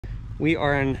We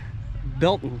are in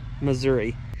Belton,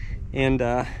 Missouri, and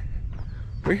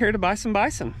we're here to buy some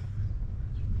bison.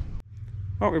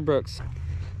 Aren't we, Brooks?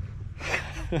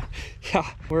 Yeah,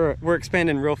 we're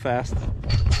expanding real fast.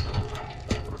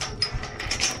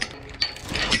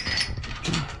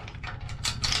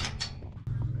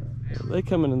 They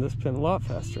coming in this pen a lot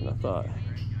faster than I thought.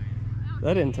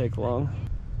 That didn't take long.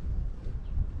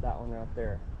 That one right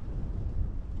there.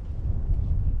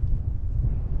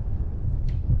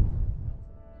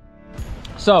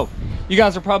 So, you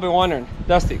guys are probably wondering,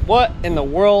 Dusty, what in the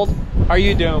world are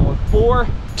you doing with 4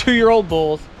 2-year-old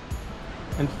bulls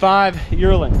and 5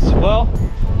 yearlings? Well,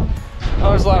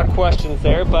 there's a lot of questions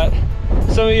there, but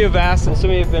some of you have asked and some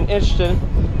of you have been interested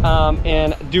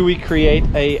in, do we create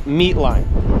a meat line?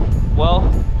 Well,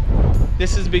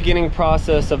 this is the beginning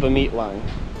process of a meat line.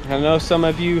 I know some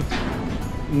of you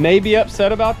may be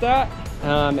upset about that.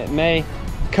 It may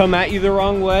come at you the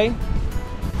wrong way.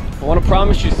 I want to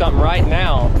promise you something right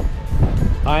now.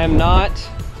 I am not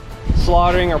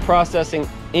slaughtering or processing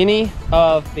any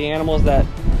of the animals that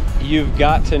you've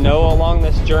got to know along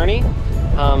this journey.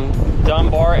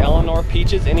 Dunbar, Eleanor,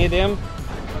 Peaches, any of them,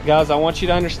 guys, I want you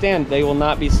to understand they will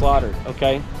not be slaughtered,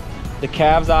 okay? The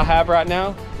calves I have right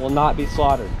now will not be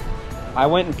slaughtered. I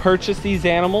went and purchased these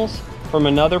animals from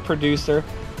another producer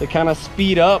to kind of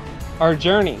speed up our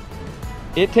journey.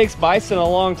 It takes bison a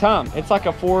long time. It's like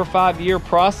a 4 or 5 year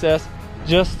process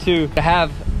just to have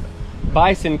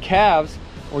bison calves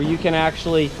where you can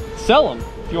actually sell them.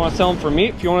 If you want to sell them for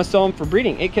meat, if you want to sell them for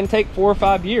breeding, it can take 4 or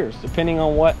 5 years depending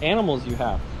on what animals you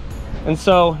have. And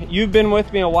so you've been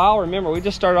with me a while. Remember, we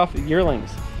just started off with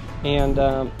yearlings, and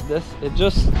it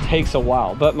just takes a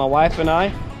while. But my wife and I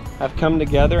have come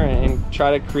together and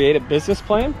try to create a business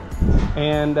plan,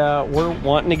 and we're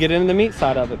wanting to get into the meat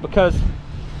side of it, because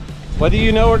whether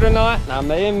you know it or not, and I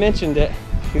may have mentioned it,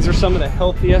 these are some of the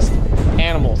healthiest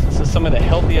animals. This is some of the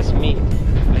healthiest meat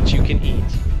that you can eat.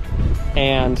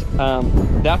 And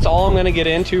that's all I'm gonna get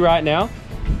into right now.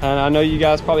 And I know you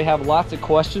guys probably have lots of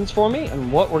questions for me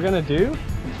and what we're gonna do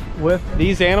with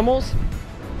these animals.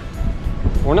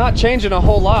 We're not changing a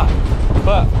whole lot,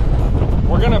 but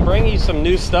we're gonna bring you some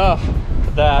new stuff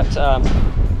that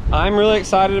I'm really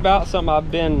excited about, something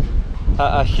I've been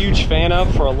a huge fan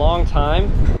of for a long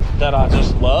time, that I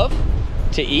just love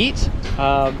to eat.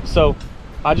 So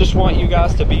I just want you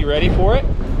guys to be ready for it,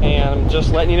 and I'm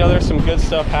just letting you know there's some good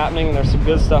stuff happening. There's some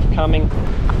good stuff coming.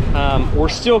 We're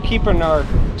still keeping our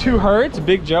 2 herds,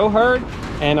 Big Joe herd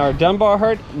and our Dunbar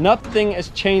herd. Nothing is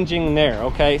changing there,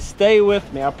 okay? Stay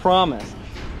with me, I promise.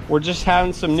 We're just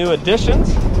having some new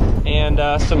additions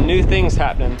and some new things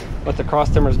happening with the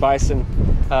Cross Timbers Bison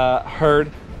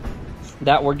herd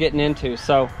that we're getting into.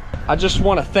 So I just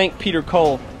want to thank Peter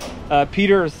Cole.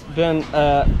 Peter's been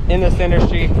in this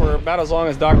industry for about as long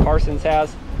as Doc Parsons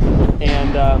has,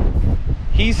 and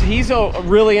he's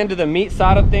really into the meat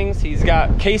side of things. He's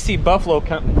got KC Buffalo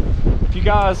Company. If you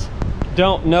guys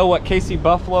don't know what KC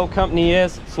Buffalo Company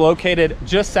is, it's located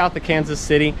just south of Kansas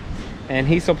City, and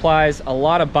he supplies a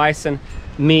lot of bison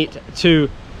meat to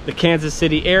the Kansas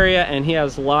City area, and he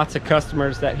has lots of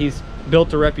customers that he's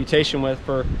built a reputation with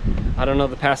for, I don't know,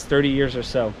 the past 30 years or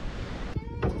so.